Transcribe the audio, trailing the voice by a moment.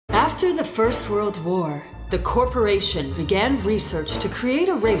After the First World War, the corporation began research to create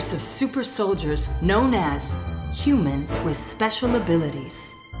a race of super soldiers known as humans with special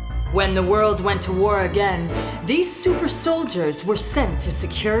abilities. When the world went to war again, these super soldiers were sent to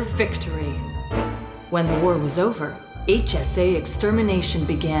secure victory. When the war was over, HSA extermination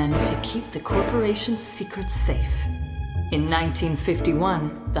began to keep the corporation's secrets safe. In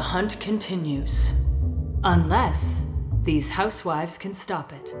 1951, the hunt continues. Unless these housewives can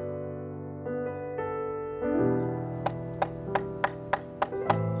stop it.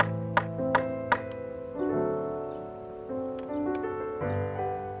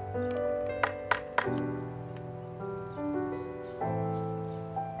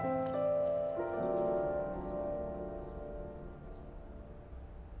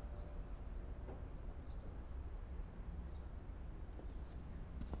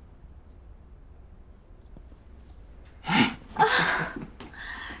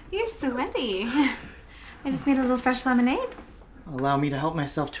 You're so ready. I just made a little fresh lemonade. Allow me to help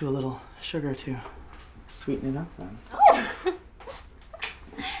myself to a little sugar to sweeten it up then.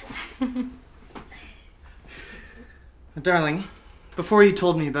 Oh. Darling, before you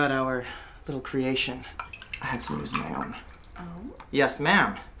told me about our little creation, I had some news of my own. Oh? Yes,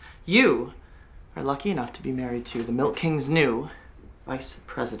 ma'am. You are lucky enough to be married to the Milk King's new Vice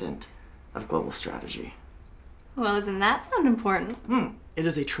President of Global Strategy. Well, doesn't that sound important? It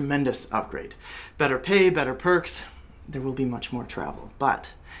is a tremendous upgrade. Better pay, better perks. There will be much more travel.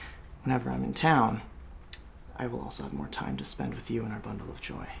 But whenever I'm in town, I will also have more time to spend with you and our bundle of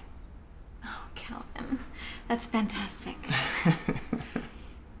joy. Oh, Calvin, that's fantastic.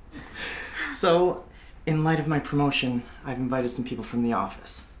 So, in light of my promotion, I've invited some people from the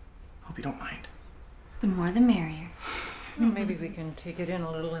office. Hope you don't mind. The more the merrier. Well, maybe we can take it in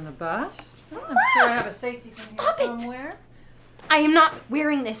a little in the bust. I'm sure I have a safety pin Stop here it! somewhere. I am not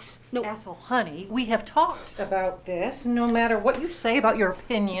wearing this. No. Ethel, honey, we have talked about this. No matter what you say about your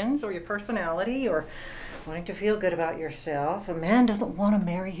opinions or your personality or wanting to feel good about yourself, a man doesn't want to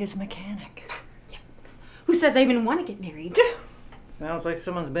marry his mechanic. Who says I even want to get married? Sounds like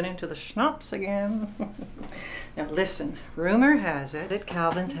someone's been into the schnapps again. Now listen, rumor has it that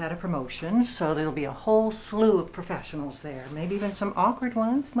Calvin's had a promotion, so there'll be a whole slew of professionals there. Maybe even some awkward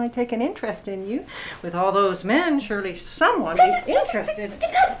ones might take an interest in you. With all those men, surely someone is interested.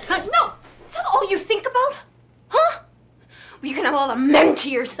 No! Is that all you think about? Huh? Well, you can have all the men to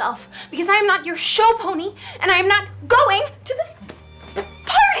yourself, because I am not your show pony, and I am not going to this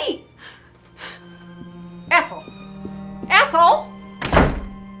party! Ethel! Ethel!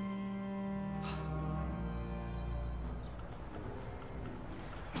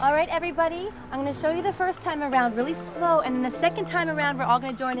 All right, everybody, I'm gonna show you the first time around really slow, and then the second time around, we're all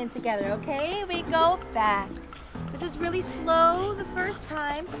gonna join in together, okay? We go back. This is really slow the first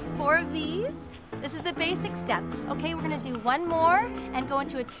time, 4 of these. This is the basic step, okay? We're gonna do one more and go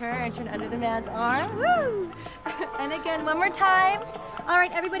into a turn under the man's arm, woo! And again, one more time. All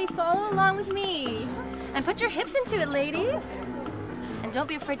right, everybody, follow along with me. And put your hips into it, ladies. And don't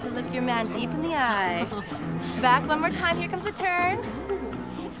be afraid to look your man deep in the eye. Back one more time, here comes the turn.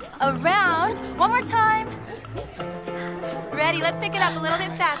 Around, one more time. Ready, let's pick it up a little bit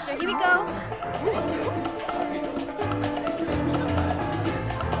faster. Here we go.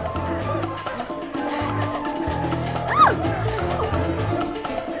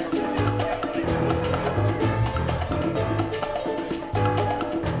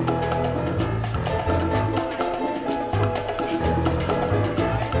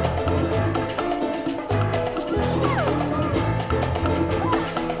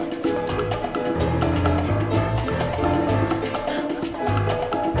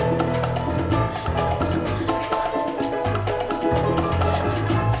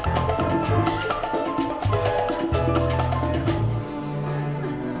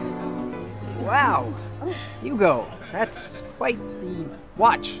 Wow, Hugo, that's quite the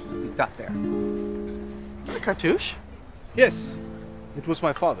watch you've got there. Is that a cartouche? Yes, it was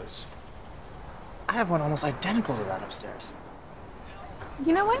my father's. I have one almost identical to that upstairs.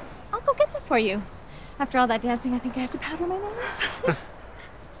 You know what? I'll go get that for you. After all that dancing, I think I have to powder my nose.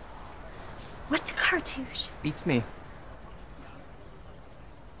 What's a cartouche? Beats me.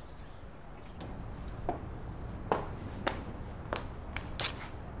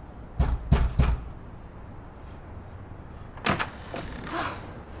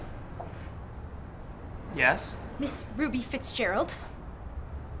 Yes? Miss Ruby Fitzgerald.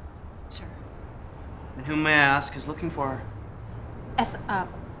 Sir. And whom may I ask is looking for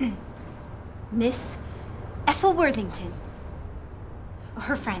her? Miss Ethel Worthington.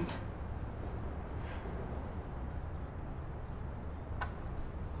 Her friend.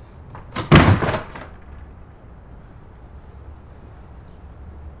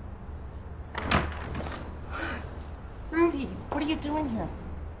 you doing here?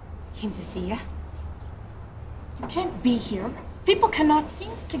 Came to see you. You can't be here. People cannot see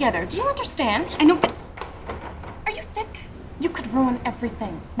us together. Do you understand? I know, but... Are you thick? You could ruin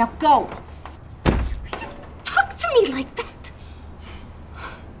everything. Now go. Don't talk to me like that.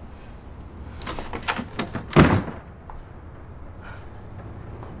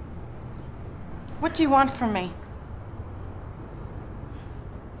 What do you want from me?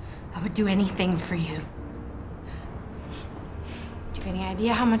 I would do anything for you. Do you have any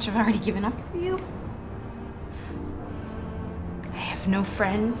idea how much I've already given up for you? I have no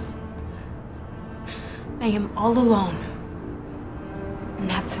friends. I am all alone. And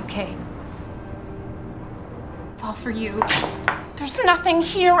that's okay. It's all for you. There's nothing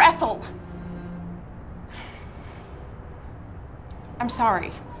here, Ethel. I'm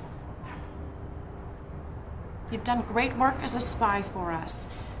sorry. You've done great work as a spy for us.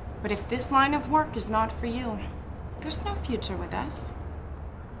 But if this line of work is not for you, there's no future with us.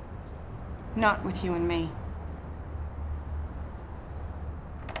 Not with you and me.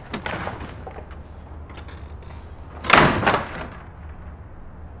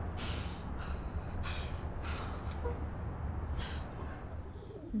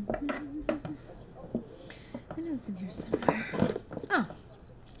 I know it's in here somewhere. Oh,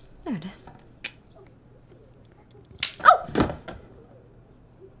 there it is. Oh!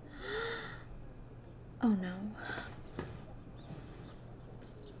 Oh no.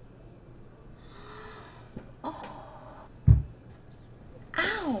 Oh.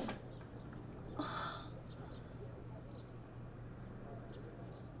 Ow!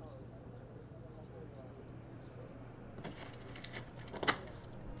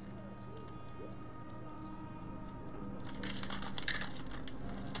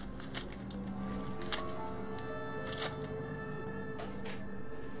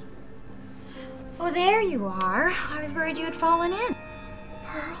 Oh, there you are. I was worried you had fallen in.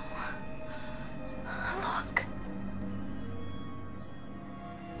 Pearl. Look.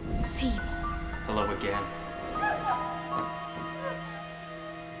 See. Hello again.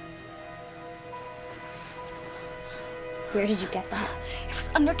 Where did you get that? It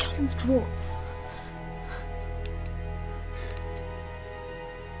was under Calvin's drawer.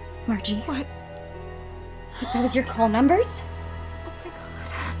 Margie. What? That was your call numbers?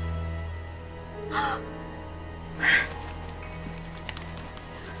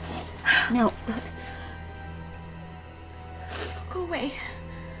 No. Go away.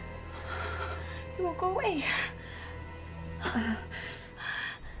 You won't go away.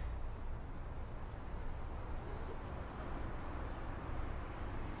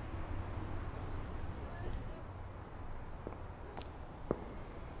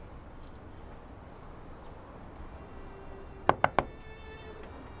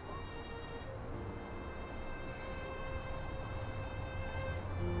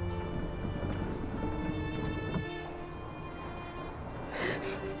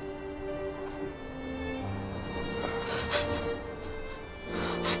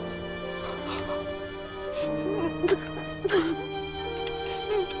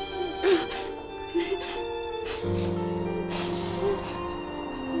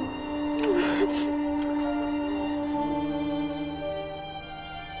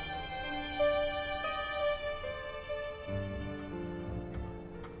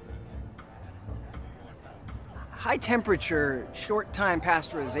 High temperature, short time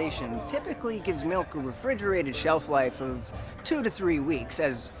pasteurization typically gives milk a refrigerated shelf life of 2 to 3 weeks,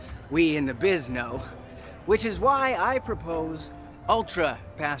 as we in the biz know. Which is why I propose ultra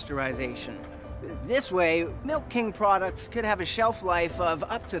pasteurization. This way, Milk King products could have a shelf life of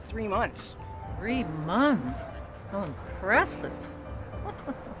up to 3 months. 3 months? How impressive.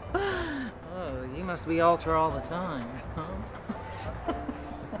 Oh, you must be ultra all the time, huh?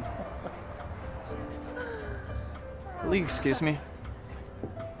 Will you excuse me?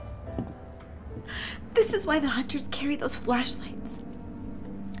 This is why the hunters carry those flashlights.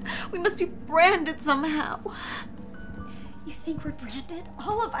 We must be branded somehow. You think we're branded?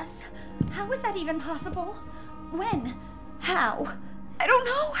 All of us? How is that even possible? When? How? I don't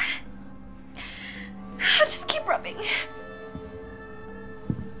know. I'll just keep rubbing.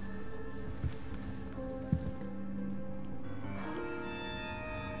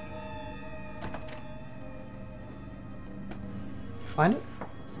 Find it?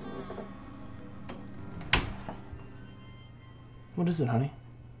 What is it, honey?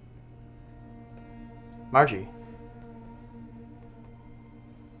 Margie.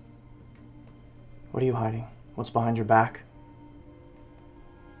 What are you hiding? What's behind your back?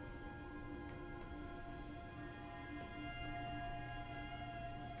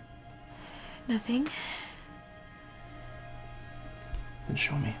 Nothing. Then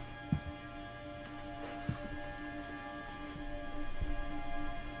show me.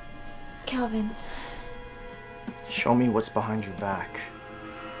 Calvin. Show me what's behind your back.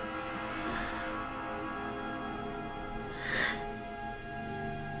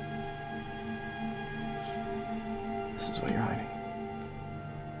 This is what you're hiding.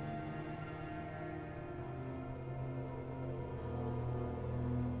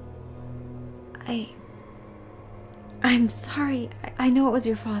 I'm sorry. I know it was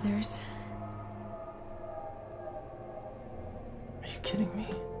your father's. Are you kidding me?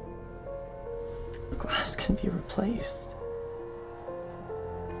 The glass can be replaced.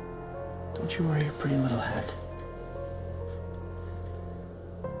 Don't you worry your pretty little head.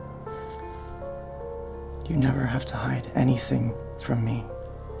 You never have to hide anything from me.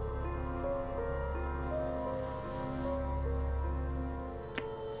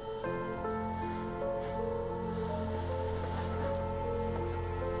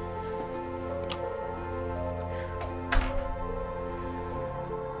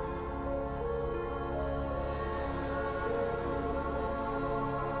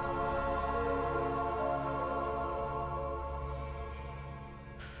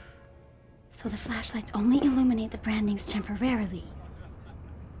 So the flashlights only illuminate the brandings temporarily.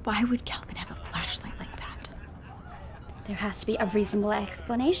 Why would Calvin have a flashlight like that? There has to be a reasonable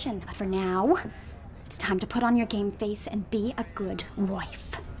explanation, but for now, it's time to put on your game face and be a good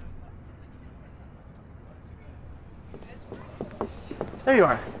wife. There you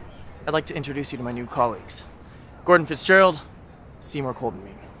are. I'd like to introduce you to my new colleagues. Gordon Fitzgerald, Seymour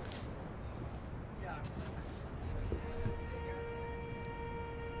Coldenmead.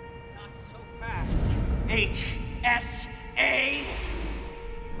 HSA?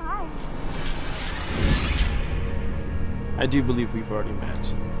 Hi. I do believe we've already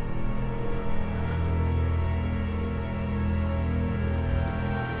met.